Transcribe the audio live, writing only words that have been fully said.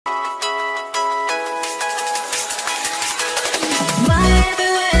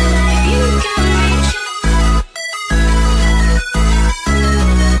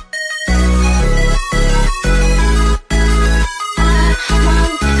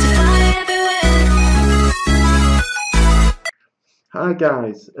Hi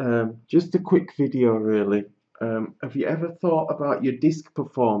guys, just a quick video really. Have you ever thought about your disk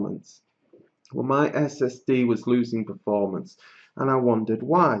performance? Well, my SSD was losing performance and I wondered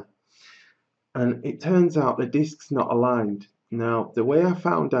why. And it turns out the disk's not aligned. Now, the way I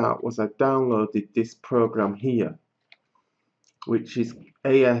found out was I downloaded this program here, which is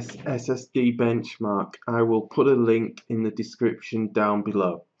SSD Benchmark. I will put a link in the description down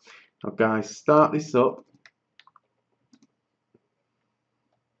below. Now guys, start this up.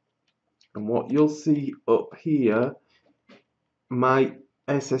 And what you'll see up here, my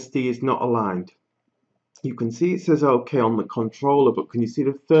SSD is not aligned. You can see it says OK on the controller, but can you see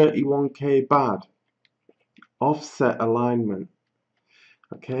the 31K bad? Offset alignment.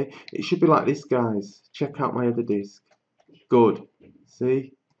 Okay, it should be like this, guys. Check out my other disk. Good.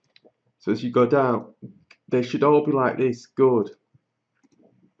 See? So as you go down, they should all be like this. Good.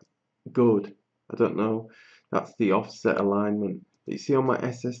 Good. I don't know. That's the offset alignment. You see on my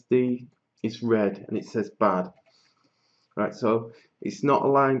SSD, it's red and it says bad. Right, so it's not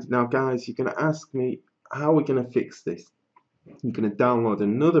aligned. Now guys, you're going to ask me, how are we going to fix this? You're going to download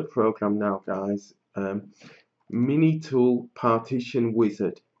another program now, guys. Mini Tool Partition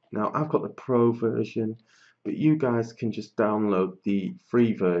Wizard. Now I've got the pro version, but you guys can just download the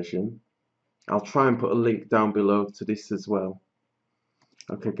free version. I'll try and put a link down below to this as well.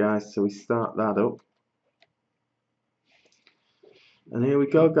 Okay guys, so we start that up. And here we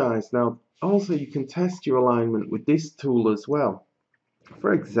go, guys. Now also you can test your alignment with this tool as well.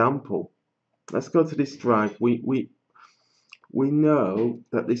 For example, let's go to this drive. We know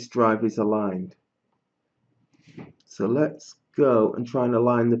that this drive is aligned. So let's go and try and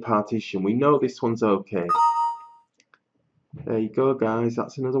align the partition. We know this one's okay. There you go, guys.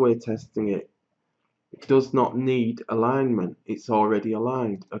 That's another way of testing it. It does not need alignment. It's already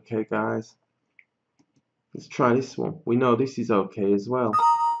aligned. Okay, guys. Let's try this one. We know this is okay as well.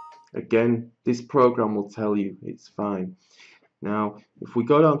 Again, this program will tell you it's fine. Now, if we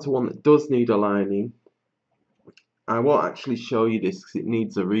go down to one that does need aligning, I won't actually show you this because it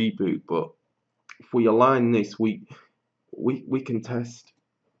needs a reboot, but if we align this, we can test.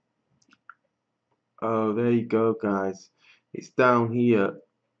 Oh, there you go, guys. It's down here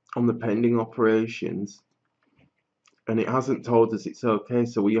on the pending operations, and it hasn't told us it's okay,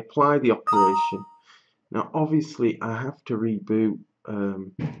 so we apply the operation. Now, obviously, I have to reboot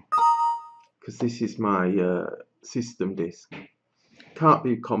because this is my system disk. Can't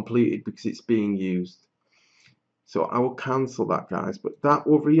be completed because it's being used. So I will cancel that, guys, but that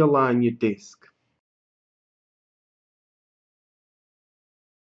will realign your disk.